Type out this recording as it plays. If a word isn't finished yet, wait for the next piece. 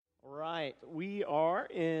right, we are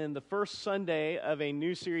in the first Sunday of a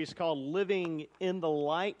new series called Living in the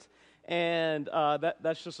Light, and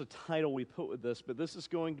that's just a title we put with this, but this is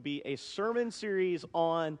going to be a sermon series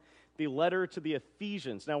on the letter to the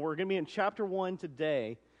Ephesians. Now, we're going to be in chapter 1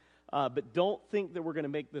 today, but don't think that we're going to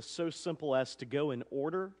make this so simple as to go in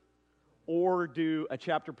order or do a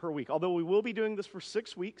chapter per week, although we will be doing this for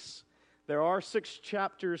 6 weeks. There are 6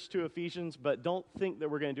 chapters to Ephesians, but don't think that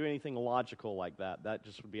we're going to do anything logical like that. That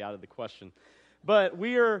just would be out of the question. But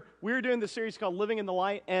we're doing this series called Living in the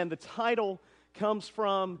Light, and the title comes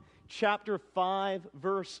from chapter 5,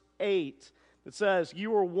 verse 8. It says,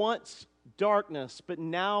 "You were once darkness, but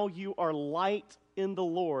now you are light in the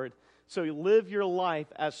Lord. So you live your life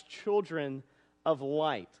as children of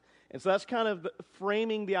light." And so that's kind of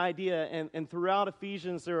framing the idea, and throughout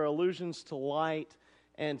Ephesians there are allusions to light.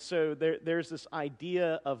 And so there's this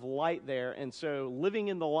idea of light there. And so living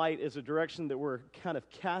in the light is a direction that we're kind of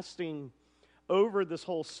casting over this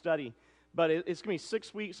whole study. But it's going to be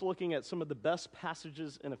 6 weeks looking at some of the best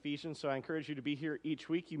passages in Ephesians. So I encourage you to be here each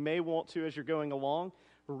week. You may want to, as you're going along,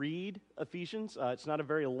 read Ephesians. It's not a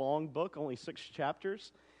very long book, only 6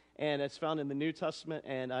 chapters. And it's found in the New Testament,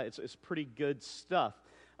 and it's pretty good stuff.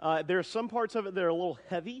 There are some parts of it that are a little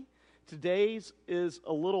heavy. Today's is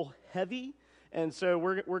a little heavy. And so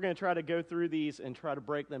we're going to try to go through these and try to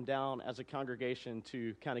break them down as a congregation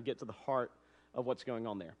to kind of get to the heart of what's going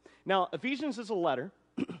on there. Now, Ephesians is a letter,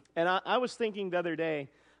 and I was thinking the other day,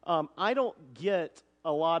 I don't get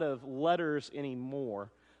a lot of letters anymore.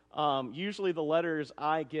 Usually the letters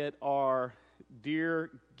I get are, "Dear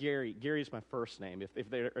Gary." Gary's my first name. If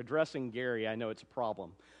they're addressing Gary, I know it's a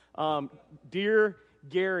problem. "Dear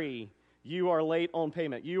Gary, you are late on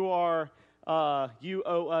payment. You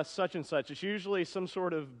owe us such and such." It's usually some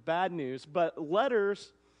sort of bad news, but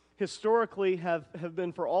letters historically have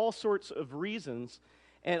been for all sorts of reasons,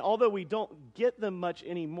 and although we don't get them much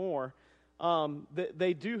anymore,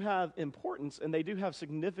 they do have importance, and they do have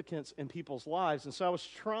significance in people's lives. And so I was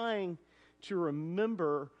trying to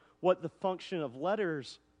remember what the function of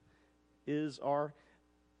letters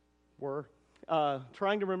were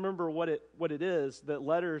trying to remember what it is that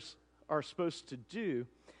letters are supposed to do.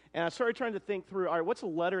 And I started trying to think through, all right, what's a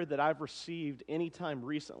letter that I've received anytime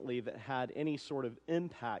recently that had any sort of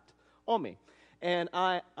impact on me? And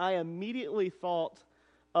I immediately thought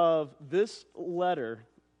of this letter,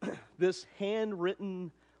 this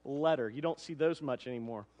handwritten letter. You don't see those much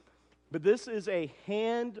anymore. But this is a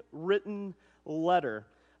handwritten letter.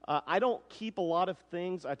 I don't keep a lot of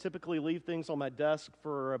things. I typically leave things on my desk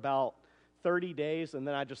for about 30 days, and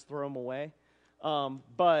then I just throw them away.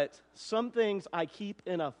 But some things I keep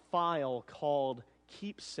in a file called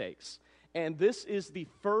keepsakes. And this is the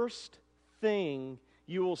first thing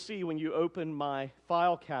you will see when you open my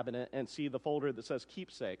file cabinet and see the folder that says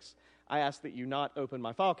keepsakes. I ask that you not open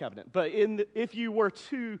my file cabinet. But if you were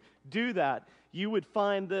to do that, you would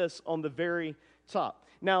find this on the very top.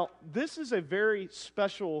 Now, this is a very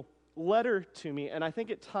special letter to me, and I think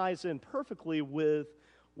it ties in perfectly with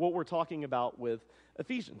what we're talking about with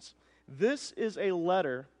Ephesians. This is a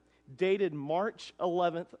letter dated March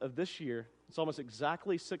 11th of this year. It's almost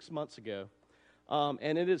exactly 6 months ago.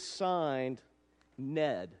 And it is signed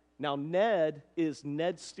Ned. Now, Ned is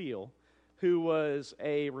Ned Steele, who was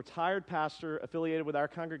a retired pastor affiliated with our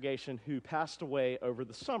congregation who passed away over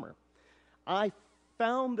the summer. I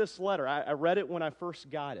found this letter. I read it when I first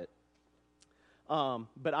got it.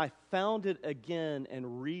 But I found it again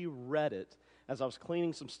and reread it as I was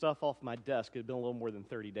cleaning some stuff off my desk. It had been a little more than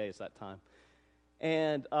 30 days that time.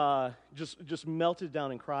 And just melted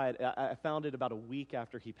down and cried. I found it about a week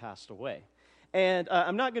after he passed away. And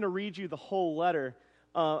I'm not going to read you the whole letter.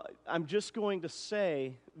 I'm just going to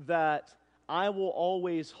say that I will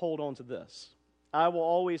always hold on to this. I will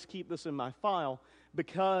always keep this in my file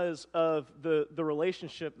because of the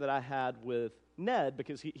relationship that I had with Ned,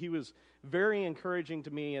 because he was very encouraging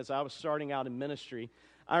to me as I was starting out in ministry.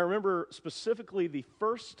 I remember specifically the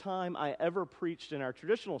first time I ever preached in our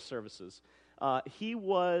traditional services. He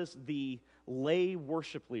was the lay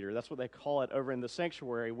worship leader. That's what they call it over in the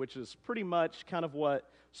sanctuary, which is pretty much kind of what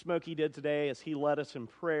Smokey did today as he led us in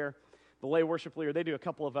prayer. The lay worship leader, they do a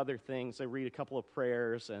couple of other things. They read a couple of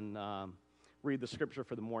prayers and read the scripture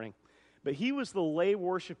for the morning. But he was the lay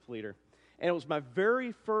worship leader. And it was my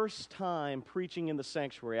very first time preaching in the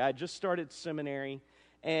sanctuary. I had just started seminary,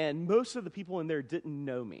 and most of the people in there didn't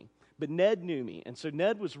know me. But Ned knew me, and so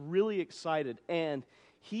Ned was really excited. And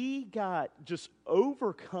he got just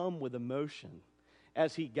overcome with emotion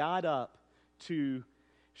as he got up to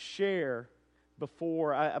share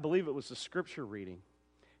before, I believe it was the scripture reading.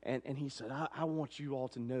 And he said, I want you all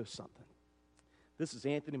to know something. this is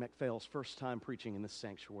Anthony McPhail's first time preaching in this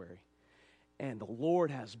sanctuary. And the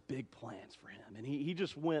Lord has big plans for him. And he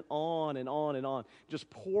just went on and on and on, just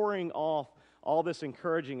pouring off all this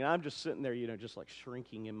encouraging. And I'm just sitting there, just like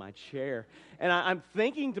shrinking in my chair. And I'm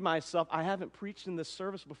thinking to myself, I haven't preached in this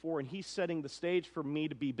service before, and he's setting the stage for me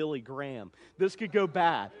to be Billy Graham. This could go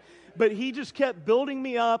bad. But he just kept building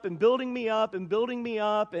me up and building me up and building me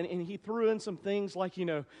up. And he threw in some things like,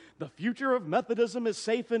 the future of Methodism is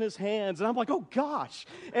safe in his hands. And I'm like, oh, gosh.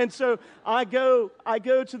 And so I go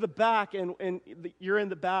to the back, and you're in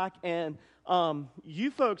the back. And you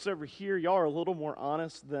folks over here, y'all are a little more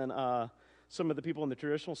honest than some of the people in the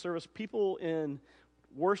traditional service. People in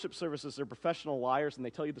worship services are professional liars, and they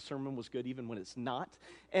tell you the sermon was good even when it's not.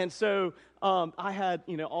 And so I had,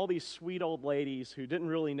 all these sweet old ladies who didn't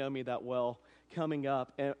really know me that well coming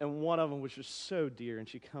up, and one of them was just so dear, and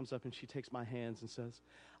she comes up and she takes my hands and says,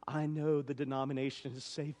 I know the denomination is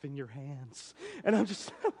safe in your hands. And I'm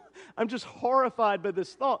just horrified by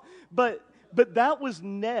this thought. But that was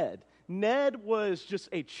Ned. Ned was just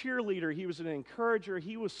a cheerleader. He was an encourager.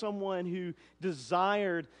 He was someone who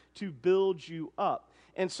desired to build you up.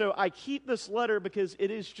 And so I keep this letter because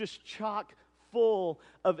it is just chock full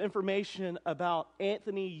of information about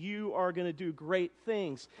Anthony. You are going to do great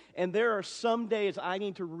things. And there are some days I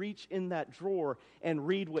need to reach in that drawer and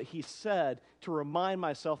read what he said to remind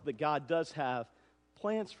myself that God does have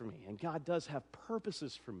plans for me and God does have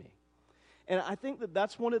purposes for me. And I think that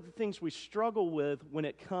that's one of the things we struggle with when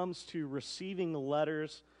it comes to receiving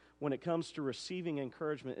letters, when it comes to receiving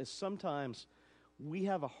encouragement, is sometimes we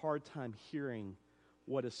have a hard time hearing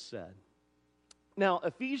what is said. Now,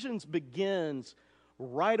 Ephesians begins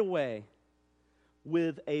right away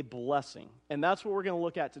with a blessing. And that's what we're going to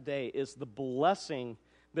look at today, is the blessing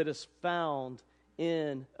that is found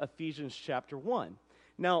in Ephesians chapter 1.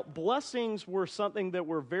 Now, blessings were something that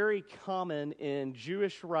were very common in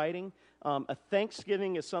Jewish writing. A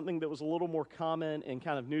thanksgiving is something that was a little more common in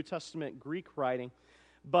kind of New Testament Greek writing.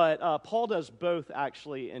 But Paul does both,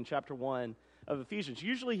 actually, in chapter 1 of Ephesians.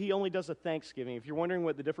 Usually he only does a thanksgiving. If you're wondering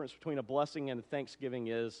what the difference between a blessing and a thanksgiving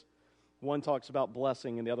is, one talks about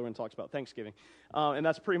blessing and the other one talks about thanksgiving. And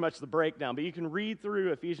that's pretty much the breakdown. But you can read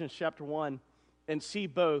through Ephesians chapter 1 and see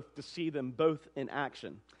both, to see them both in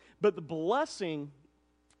action. But the blessing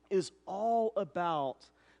is all about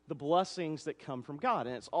the blessings that come from God.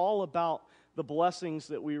 And it's all about the blessings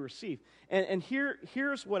that we receive. And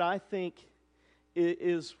here's what I think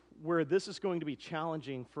is where this is going to be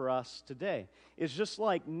challenging for us today. It's just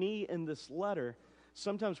like me in this letter,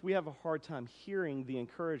 sometimes we have a hard time hearing the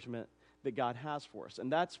encouragement that God has for us.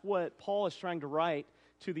 And that's what Paul is trying to write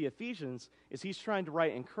to the Ephesians, is he's trying to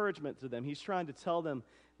write encouragement to them. He's trying to tell them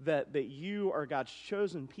that you are God's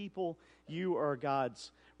chosen people, you are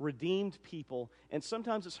God's redeemed people. And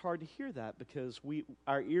sometimes it's hard to hear that because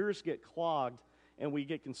our ears get clogged and we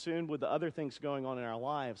get consumed with the other things going on in our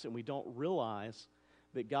lives, and we don't realize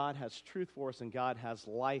that God has truth for us and God has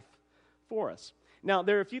life for us. Now,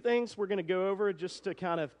 there are a few things we're going to go over just to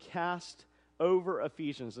kind of cast over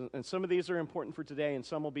Ephesians, and some of these are important for today and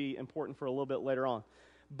some will be important for a little bit later on.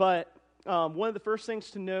 But one of the first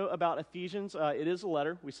things to know about Ephesians, it is a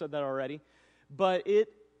letter, we said that already, but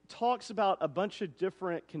it talks about a bunch of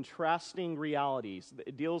different contrasting realities.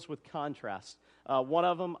 It deals with contrast. One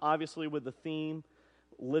of them, obviously, with the theme,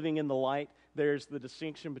 living in the light. There's the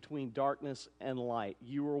distinction between darkness and light.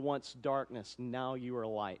 You were once darkness, now you are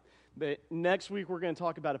light. But next week, we're going to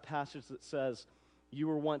talk about a passage that says, you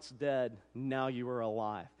were once dead, now you are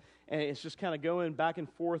alive. And it's just kind of going back and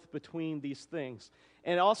forth between these things.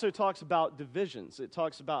 And it also talks about divisions. It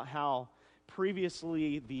talks about how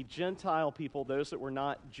previously the Gentile people, those that were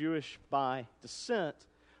not Jewish by descent,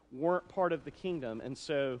 weren't part of the kingdom. And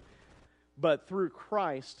so, but through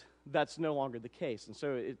Christ, that's no longer the case. And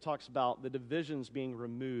so it talks about the divisions being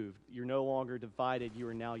removed. You're no longer divided. You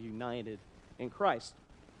are now united in Christ.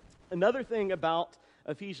 Another thing about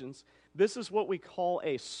Ephesians, this is what we call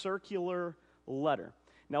a circular letter.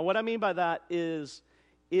 Now, what I mean by that is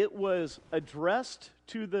it was addressed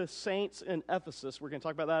to the saints in Ephesus. We're going to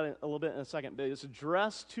talk about that a little bit in a second. But it's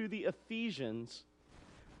addressed to the Ephesians,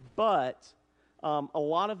 but a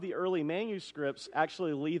lot of the early manuscripts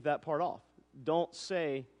actually leave that part off. Don't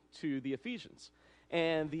say to the Ephesians.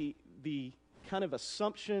 And the kind of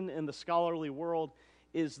assumption in the scholarly world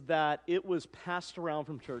is that it was passed around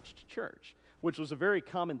from church to church, which was a very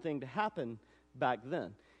common thing to happen back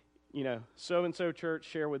then. So-and-so church,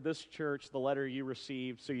 share with this church the letter you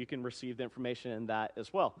received so you can receive the information in that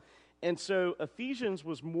as well. And so Ephesians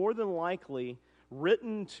was more than likely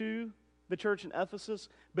written to the church in Ephesus,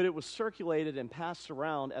 but it was circulated and passed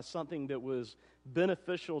around as something that was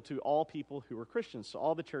beneficial to all people who were Christians, so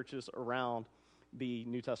all the churches around the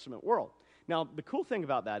New Testament world. Now, the cool thing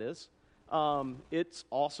about that is it's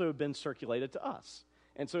also been circulated to us.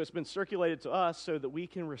 And so it's been circulated to us so that we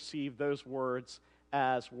can receive those words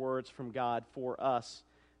as words from God for us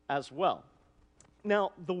as well.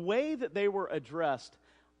 Now, the way that they were addressed,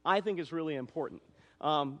 I think, is really important.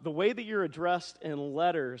 The way that you're addressed in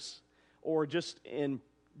letters or just in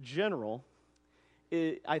general,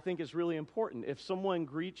 I think is really important. If someone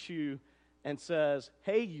greets you and says,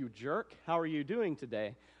 "Hey, you jerk, how are you doing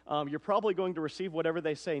today?" You're probably going to receive whatever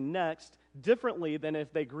they say next differently than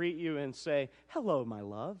if they greet you and say, "Hello, my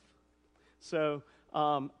love." So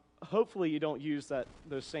hopefully you don't use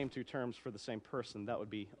those same two terms for the same person. That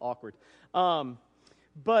would be awkward.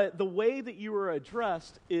 But the way that you are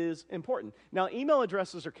addressed is important. Now, email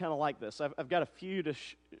addresses are kind of like this. I've got a few to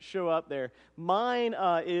show up there. Mine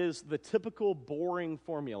is the typical boring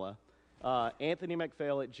formula. Anthony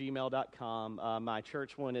McPhail at gmail.com. My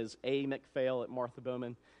church one is amcphail at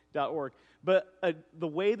marthabowman.org. But the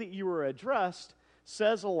way that you are addressed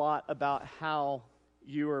says a lot about how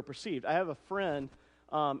you are perceived. I have a friend,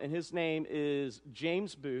 and his name is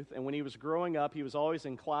James Booth, and when he was growing up, he was always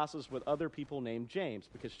in classes with other people named James,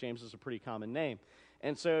 because James is a pretty common name.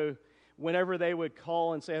 And so whenever they would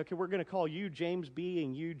call and say, "Okay, we're going to call you James B.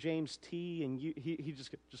 and you James T. and you," he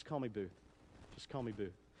just call me Booth. Just call me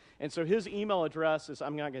Booth. And so his email address is,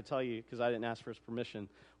 I'm not going to tell you because I didn't ask for his permission.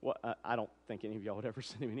 I don't think any of y'all would ever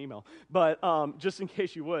send him an email. But just in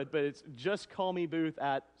case you would, but it's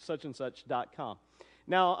justcallmebooth@suchandsuch.com.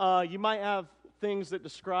 Now, you might have things that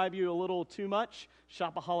describe you a little too much.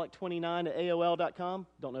 Shopaholic29 at AOL.com.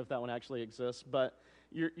 Don't know if that one actually exists, but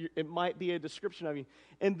it might be a description of you.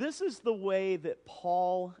 And this is the way that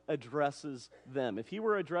Paul addresses them. If he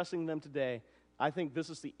were addressing them today, I think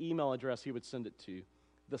this is the email address he would send it to.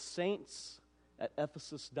 The saints at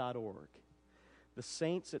Ephesus.org. The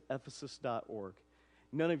saints at Ephesus.org.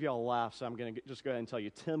 None of y'all laugh, so I'm going to just go ahead and tell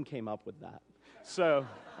you, Tim came up with that. So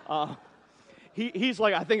he's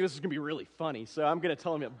like, "I think this is going to be really funny," so I'm going to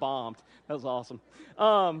tell him it bombed. That was awesome.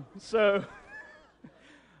 But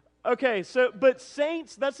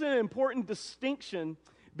saints, that's an important distinction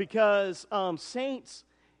because saints,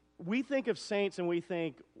 we think of saints and we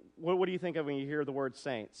think, what do you think of when you hear the word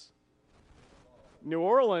saints? New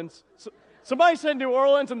Orleans. Somebody said New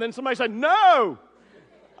Orleans, and then somebody said no.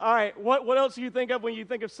 All right, what else do you think of when you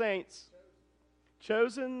think of saints?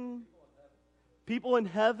 Chosen, people in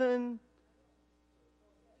heaven,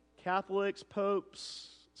 Catholics,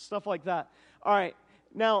 popes, stuff like that. All right,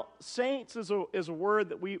 now saints is a word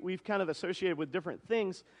that we've kind of associated with different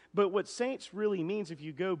things, but what saints really means, if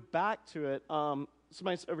you go back to it,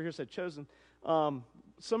 somebody over here said chosen.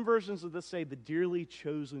 Some versions of this say the dearly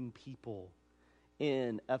chosen people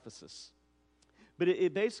in Ephesus. But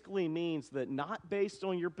it basically means that not based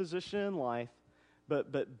on your position in life,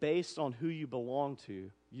 but based on who you belong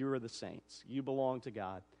to, you are the saints. You belong to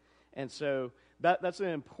God. And so that's an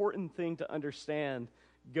important thing to understand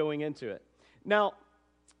going into it. Now,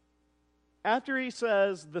 after he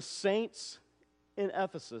says the saints in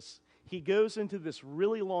Ephesus, he goes into this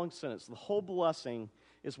really long sentence. The whole blessing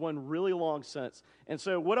is one really long sentence. And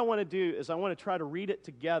so what I want to do is I want to try to read it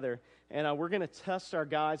together, and we're going to test our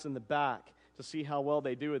guys in the back to see how well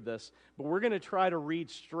they do with this. But we're going to try to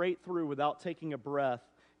read straight through without taking a breath,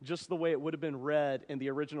 just the way it would have been read in the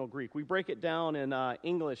original Greek. We break it down in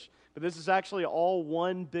English, but this is actually all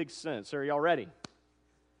one big sentence. Are y'all ready?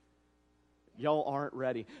 Y'all aren't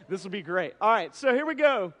ready. This will be great. All right, so here we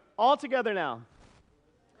go. All together now.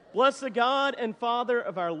 Bless the God and Father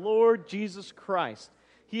of our Lord Jesus Christ.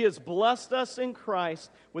 He has blessed us in Christ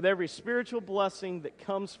with every spiritual blessing that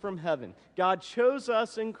comes from heaven. God chose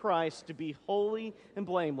us in Christ to be holy and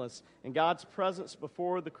blameless in God's presence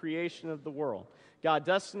before the creation of the world. God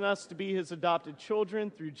destined us to be His adopted children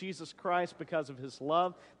through Jesus Christ because of His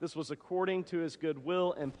love. This was according to His good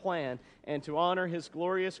will and plan, and to honor His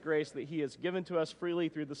glorious grace that He has given to us freely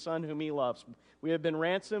through the Son whom He loves. We have been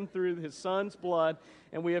ransomed through His Son's blood,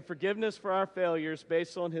 and we have forgiveness for our failures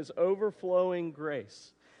based on His overflowing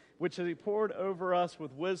grace, which He poured over us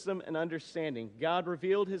with wisdom and understanding. God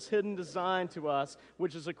revealed His hidden design to us,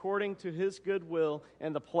 which is according to His good will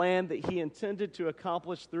and the plan that He intended to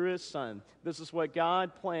accomplish through His Son. This is what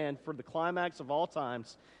God planned for the climax of all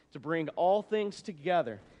times, to bring all things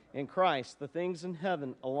together in Christ, the things in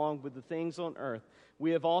heaven along with the things on earth.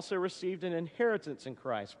 We have also received an inheritance in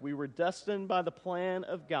Christ. We were destined by the plan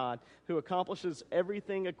of God, who accomplishes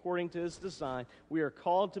everything according to his design. We are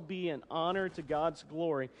called to be an honor to God's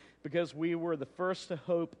glory because we were the first to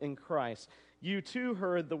hope in Christ. You too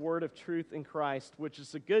heard the word of truth in Christ, which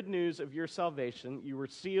is the good news of your salvation. You were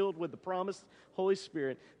sealed with the promised Holy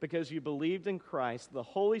Spirit because you believed in Christ. The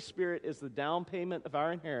Holy Spirit is the down payment of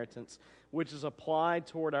our inheritance, which is applied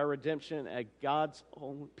toward our redemption as God's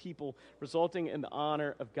own people, resulting in the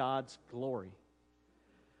honor of God's glory.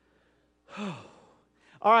 All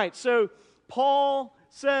right, so Paul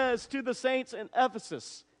says to the saints in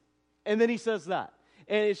Ephesus, and then he says that.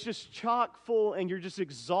 And it's just chock full, and you're just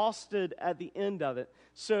exhausted at the end of it.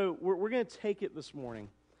 So we're going to take it this morning,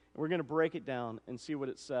 and we're going to break it down and see what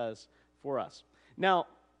it says for us. Now,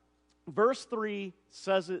 verse 3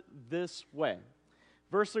 says it this way.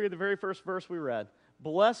 Verse 3, the very first verse we read,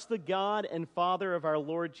 "Bless the God and Father of our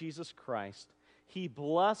Lord Jesus Christ. He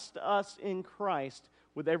blessed us in Christ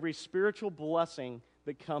with every spiritual blessing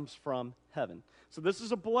that comes from heaven." So this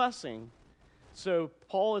is a blessing. So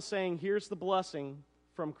Paul is saying, here's the blessing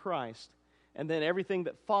from Christ, and then everything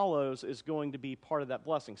that follows is going to be part of that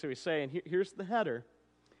blessing. So he's saying, here's the header,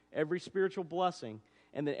 every spiritual blessing,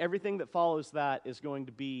 and then everything that follows that is going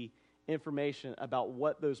to be information about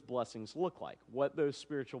what those blessings look like, what those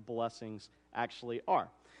spiritual blessings actually are.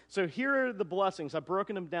 So here are the blessings. I've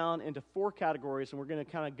broken them down into 4 categories, and we're going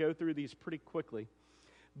to kind of go through these pretty quickly.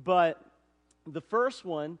 But the first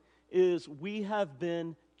one is we have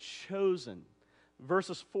been chosen.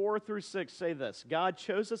 Verses 4 through 6 say this: God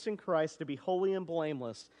chose us in Christ to be holy and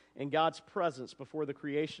blameless in God's presence before the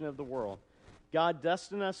creation of the world. God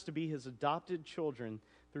destined us to be his adopted children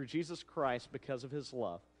through Jesus Christ because of his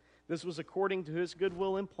love. This was according to his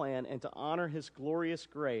goodwill and plan, and to honor his glorious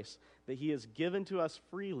grace that he has given to us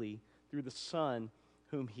freely through the Son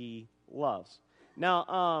whom he loves.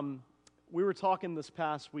 Now, we were talking this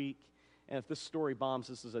past week, and if this story bombs,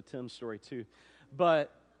 this is a Tim story too,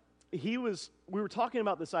 but we were talking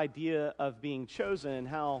about this idea of being chosen and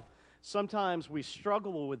how sometimes we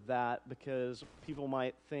struggle with that because people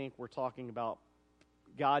might think we're talking about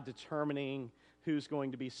God determining who's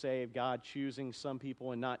going to be saved, God choosing some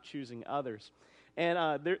people and not choosing others.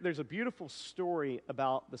 And there's a beautiful story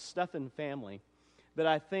about the Stephan family that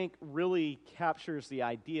I think really captures the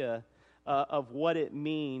idea of what it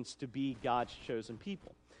means to be God's chosen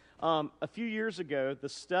people. A few years ago, the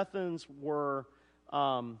Stephans were...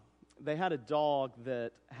 they had a dog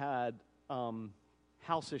that had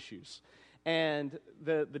house issues. And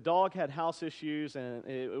the dog had house issues, and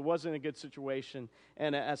it wasn't a good situation.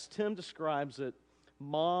 And as Tim describes it,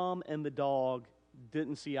 Mom and the dog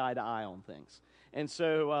didn't see eye to eye on things. And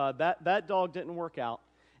so that dog didn't work out.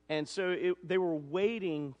 And so they were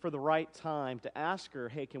waiting for the right time to ask her,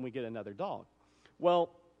 hey, can we get another dog? Well,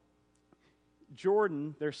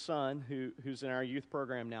 Jordan, their son, who's in our youth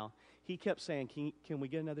program now, he kept saying, can we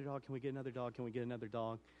get another dog? Can we get another dog? Can we get another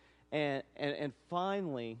dog? And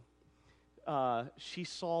finally, she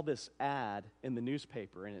saw this ad in the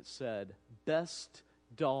newspaper, and it said, "Best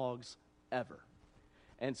dogs ever."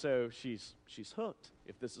 And so she's hooked.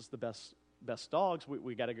 If this is the best dogs,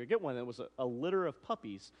 we got to go get one. It was a litter of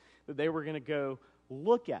puppies that they were going to go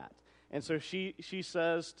look at. And so she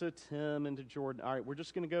says to Tim and to Jordan, all right, we're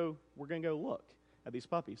going to go look at these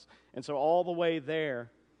puppies. And so all the way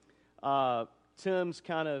there, Tim's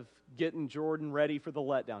kind of getting Jordan ready for the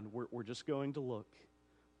letdown. We're just going to look.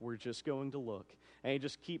 We're just going to look. And he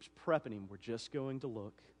just keeps prepping him. We're just going to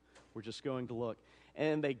look. We're just going to look.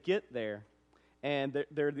 And they get there, and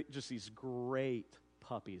they're just these great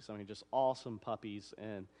puppies. I mean, just awesome puppies,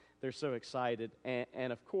 and they're so excited.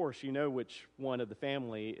 And of course, you know which one of the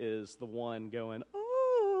family is the one going,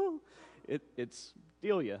 oh, it's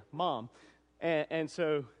Delia, Mom. And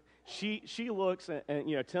so she looks, and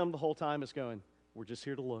you know, Tim the whole time is going, we're just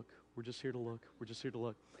here to look. We're just here to look. We're just here to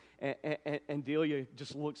look. And Delia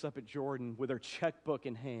just looks up at Jordan with her checkbook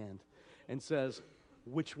in hand and says,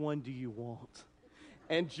 which one do you want?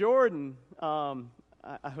 And Jordan,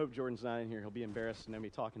 I hope Jordan's not in here. He'll be embarrassed to know me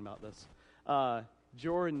talking about this.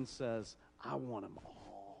 Jordan says, I want them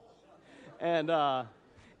all. And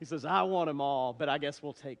he says, I want them all, but I guess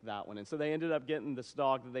we'll take that one. And so they ended up getting this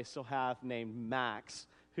dog that they still have named Max,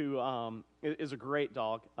 who is a great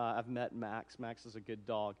dog. I've met Max. Max is a good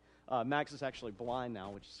dog. Max is actually blind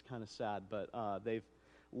now, which is kind of sad, but they've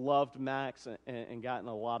loved Max and gotten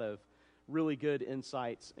a lot of really good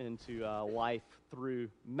insights into life through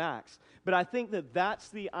Max. But I think that that's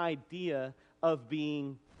the idea of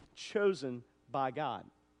being chosen by God.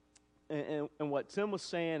 And what Tim was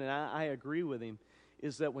saying, and I agree with him,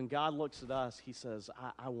 is that when God looks at us, he says,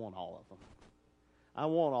 I want all of them. I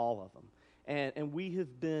want all of them. And we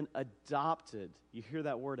have been adopted. You hear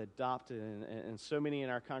that word adopted, and so many in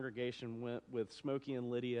our congregation went with Smokey and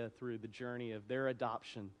Lydia through the journey of their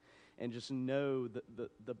adoption, and just know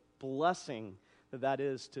the blessing that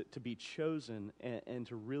is to be chosen and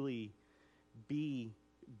to really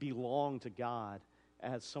belong to God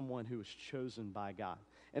as someone who is chosen by God.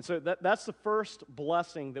 And so that's the first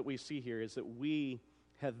blessing that we see here, is that we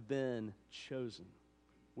have been chosen.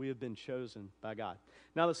 We have been chosen by God.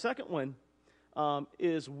 Now the second one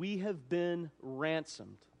is we have been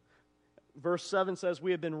ransomed. Verse 7 says,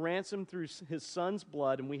 we have been ransomed through his Son's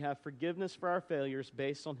blood, and we have forgiveness for our failures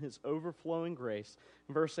based on his overflowing grace.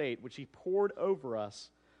 Verse 8, which he poured over us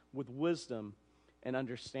with wisdom and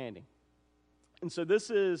understanding. And so this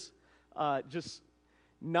is just,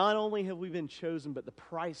 not only have we been chosen, but the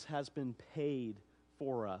price has been paid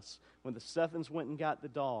for us. When the Stephens went and got the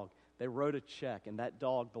dog, they wrote a check, and that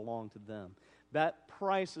dog belonged to them. That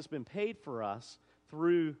price has been paid for us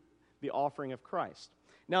through the offering of Christ.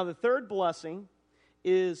 Now, the third blessing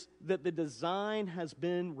is that the design has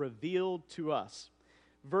been revealed to us.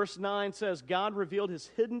 Verse 9 says, God revealed his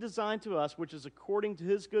hidden design to us, which is according to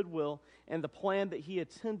his good will and the plan that he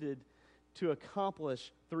intended to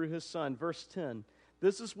accomplish through his Son. Verse 10,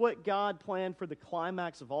 this is what God planned for the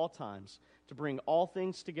climax of all times, to bring all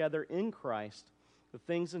things together in Christ, the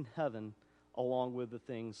things in heaven along with the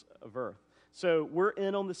things of earth. So we're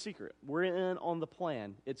in on the secret. We're in on the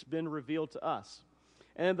plan. It's been revealed to us.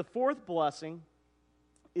 And the fourth blessing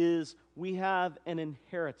is we have an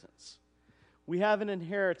inheritance. We have an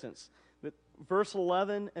inheritance. Verse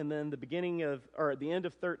 11 and then the end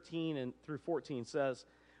of 13 and through 14 says,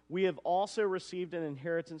 we have also received an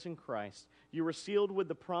inheritance in Christ. You were sealed with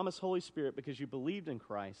the promised Holy Spirit because you believed in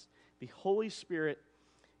Christ. The Holy Spirit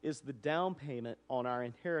is the down payment on our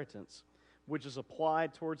inheritance, which is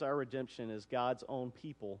applied towards our redemption as God's own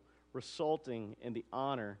people, resulting in the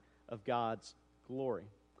honor of God's glory.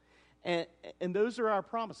 And those are our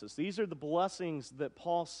promises. These are the blessings that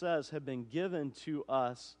Paul says have been given to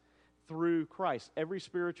us through Christ. Every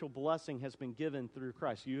spiritual blessing has been given through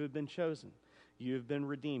Christ. You have been chosen. You have been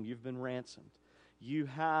redeemed. You've been ransomed. You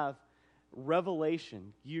have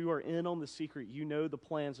revelation. You are in on the secret. You know the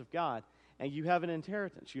plans of God. And you have an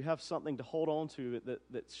inheritance. You have something to hold on to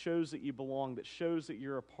that shows that you belong, that shows that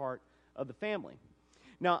you're a part of the family.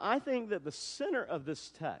 Now, I think that the center of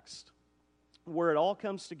this text, where it all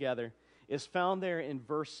comes together, is found there in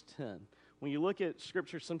verse 10. When you look at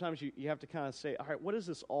Scripture, sometimes you have to kind of say, all right, what is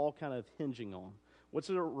this all kind of hinging on? What's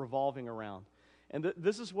it revolving around? And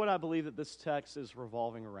this is what I believe that this text is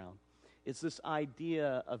revolving around. It's this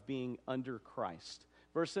idea of being under Christ.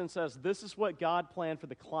 Verse 10 says, this is what God planned for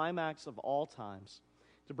the climax of all times,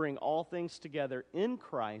 to bring all things together in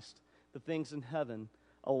Christ, the things in heaven,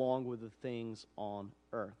 along with the things on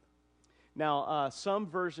earth. Now, some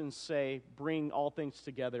versions say, bring all things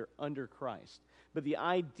together under Christ. But the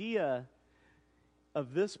idea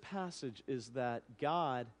of this passage is that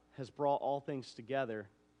God has brought all things together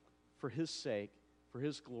for his sake, for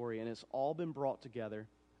his glory, and it's all been brought together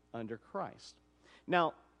under Christ.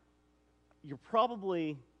 Now, you're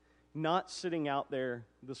probably not sitting out there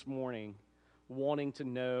this morning wanting to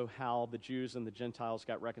know how the Jews and the Gentiles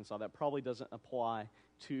got reconciled. That probably doesn't apply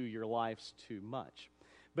to your lives too much.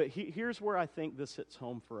 But here's where I think this hits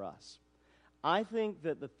home for us. I think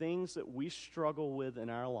that the things that we struggle with in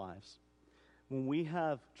our lives, when we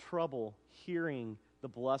have trouble hearing the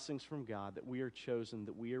blessings from God, that we are chosen,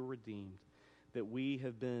 that we are redeemed, that we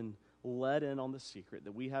have been led in on the secret,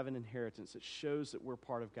 that we have an inheritance that shows that we're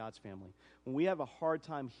part of God's family. When we have a hard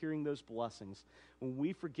time hearing those blessings, when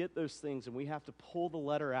we forget those things and we have to pull the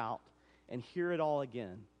letter out and hear it all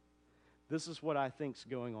again, this is what I think is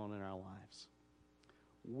going on in our lives.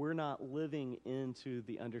 We're not living into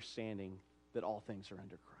the understanding that all things are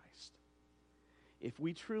under Christ. If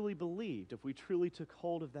we truly believed, if we truly took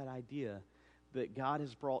hold of that idea that God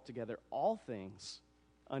has brought together all things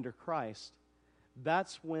under Christ,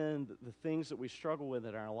 that's when the things that we struggle with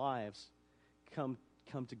in our lives come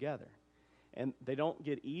together. And they don't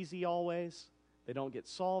get easy always. They don't get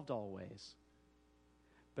solved always.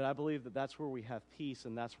 But I believe that that's where we have peace,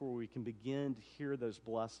 and that's where we can begin to hear those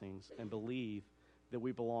blessings and believe that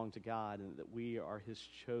we belong to God and that we are his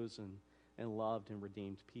chosen and loved and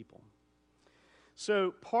redeemed people.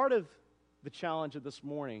 So part of the challenge of this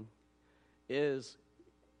morning is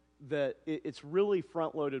that it's really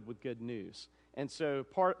front-loaded with good news. And so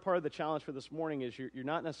part of the challenge for this morning is you're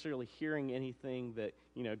not necessarily hearing anything that,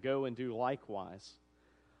 go and do likewise,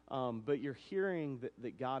 but you're hearing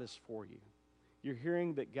that God is for you. You're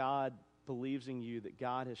hearing that God believes in you, that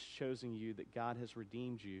God has chosen you, that God has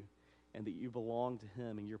redeemed you, and that you belong to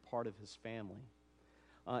Him and you're part of His family.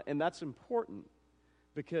 And that's important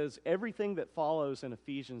because everything that follows in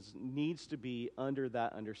Ephesians needs to be under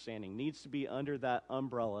that understanding, needs to be under that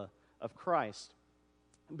umbrella of Christ.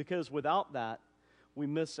 Because without that, we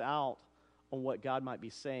miss out on what God might be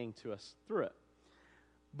saying to us through it.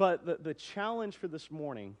 But the challenge for this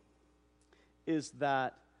morning is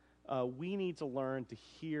that we need to learn to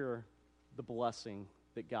hear the blessing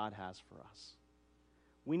that God has for us.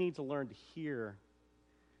 We need to learn to hear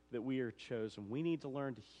that we are chosen. We need to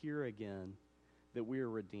learn to hear again that we are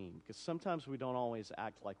redeemed. Because sometimes we don't always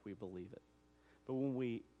act like we believe it. But when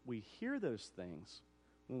we hear those things,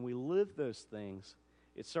 when we live those things,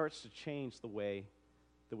 it starts to change the way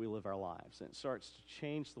that we live our lives. And it starts to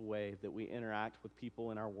change the way that we interact with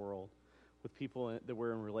people in our world, with people that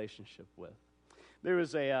we're in relationship with. There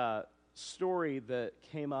was a story that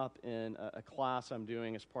came up in a class I'm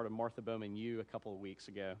doing as part of Martha Bowman U a couple of weeks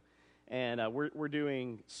ago. And we're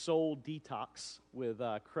doing Soul Detox with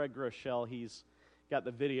Craig Groeschel. He's got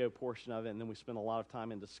the video portion of it, and then we spend a lot of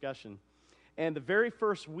time in discussion. And the very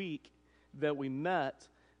first week that we met,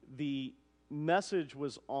 the message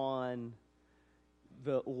was on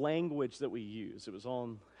the language that we use. It was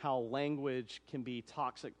on how language can be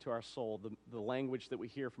toxic to our soul, the language that we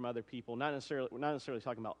hear from other people. We're not necessarily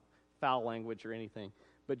talking about foul language or anything,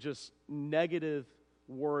 but just negative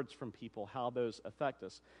words from people, how those affect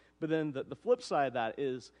us. But then the flip side of that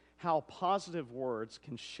is how positive words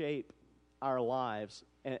can shape our lives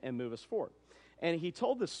and move us forward. And he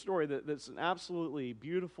told this story that's an absolutely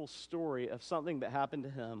beautiful story of something that happened to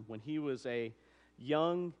him when he was a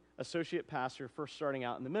young associate pastor first starting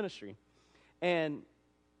out in the ministry. And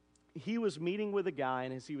he was meeting with a guy,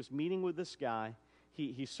 and as he was meeting with this guy,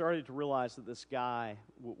 he started to realize that this guy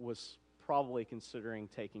was probably considering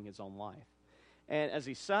taking his own life. And as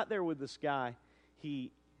he sat there with this guy,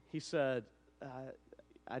 he said,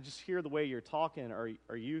 I just hear the way you're talking.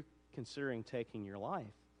 Are you considering taking your life?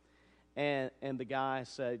 And the guy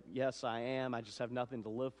said, yes, I am. I just have nothing to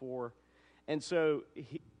live for. And so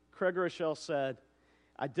Craig Groeschel said,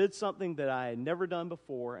 I did something that I had never done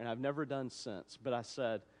before and I've never done since. But I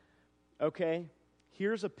said, okay,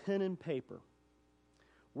 here's a pen and paper.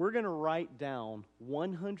 We're going to write down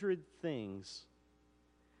 100 things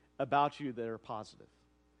about you that are positive.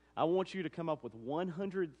 I want you to come up with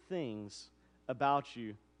 100 things about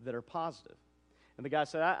you that are positive. And the guy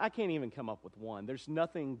said, I can't even come up with one. There's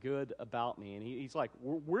nothing good about me. And he's like,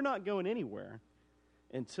 we're not going anywhere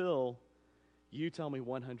until you tell me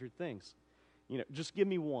 100 things. Just give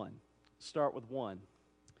me one. Start with one.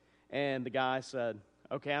 And the guy said,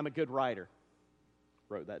 okay, I'm a good writer.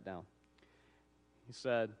 Wrote that down. He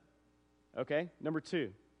said, okay, number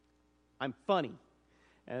 2, I'm funny.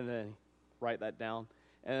 And then write that down.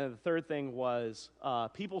 And the third thing was,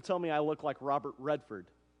 people tell me I look like Robert Redford.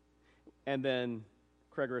 And then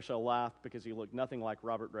Craig Groeschel laughed because he looked nothing like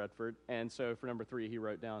Robert Redford. And so for number 3, he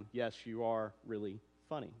wrote down, yes, you are really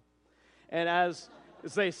funny. And as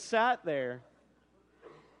they sat there,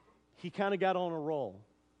 he kind of got on a roll.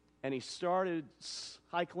 And he started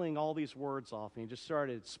cycling all these words off. And he just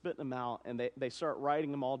started spitting them out. And they start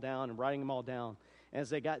writing them all down and writing them all down. And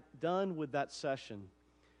as they got done with that session,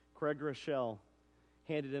 Craig Groeschel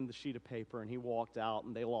handed him the sheet of paper, and he walked out,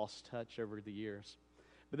 and they lost touch over the years.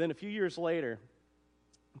 But then a few years later,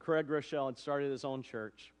 Craig Groeschel had started his own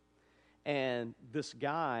church, and this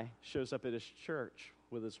guy shows up at his church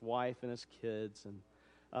with his wife and his kids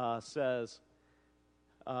and says,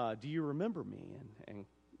 do you remember me? And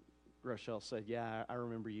Groeschel said, yeah, I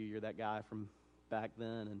remember you. You're that guy from back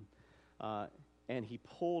then. And he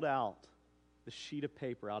pulled out the sheet of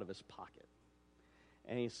paper out of his pocket,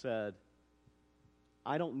 and he said,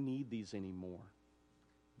 I don't need these anymore.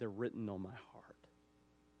 They're written on my heart.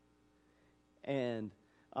 And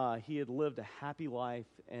he had lived a happy life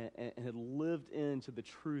and had lived into the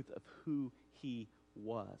truth of who he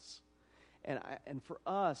was. And for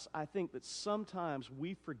us, I think that sometimes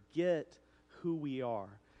we forget who we are.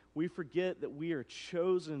 We forget that we are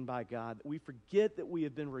chosen by God. We forget that we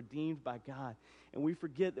have been redeemed by God. And we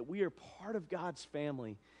forget that we are part of God's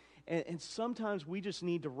family. And sometimes we just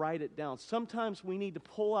need to write it down. Sometimes we need to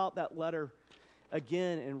pull out that letter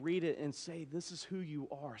again and read it and say, this is who you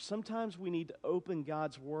are. Sometimes we need to open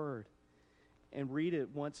God's Word and read it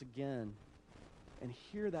once again and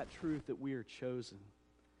hear that truth that we are chosen,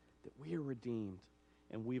 that we are redeemed,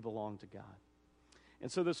 and we belong to God.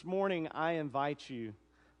 And so this morning, I invite you,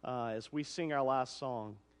 as we sing our last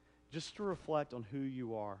song, just to reflect on who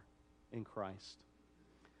you are in Christ.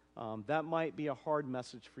 That might be a hard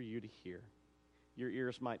message for you to hear. your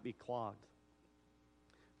ears might be clogged.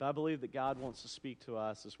 But I believe that God wants to speak to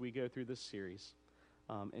us as we go through this series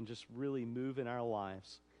and just really move in our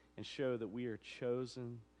lives and show that we are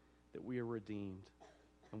chosen, that we are redeemed,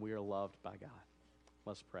 and we are loved by God.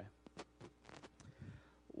 Let's pray.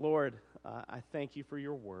 Lord, I thank you for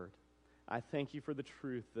your word. I thank you for the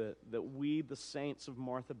truth that we, the saints of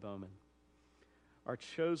Martha Bowman, are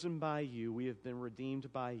chosen by you. We have been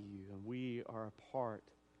redeemed by you, and we are a part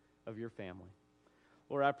of your family.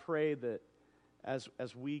 Lord, I pray that as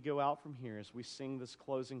we go out from here, as we sing this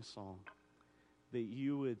closing song, that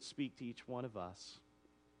you would speak to each one of us,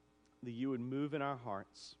 that you would move in our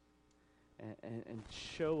hearts and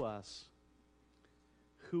show us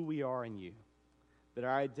who we are in you, that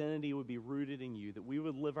our identity would be rooted in you, that we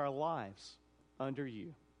would live our lives under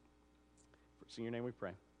you. It's in your name we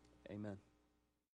pray. Amen.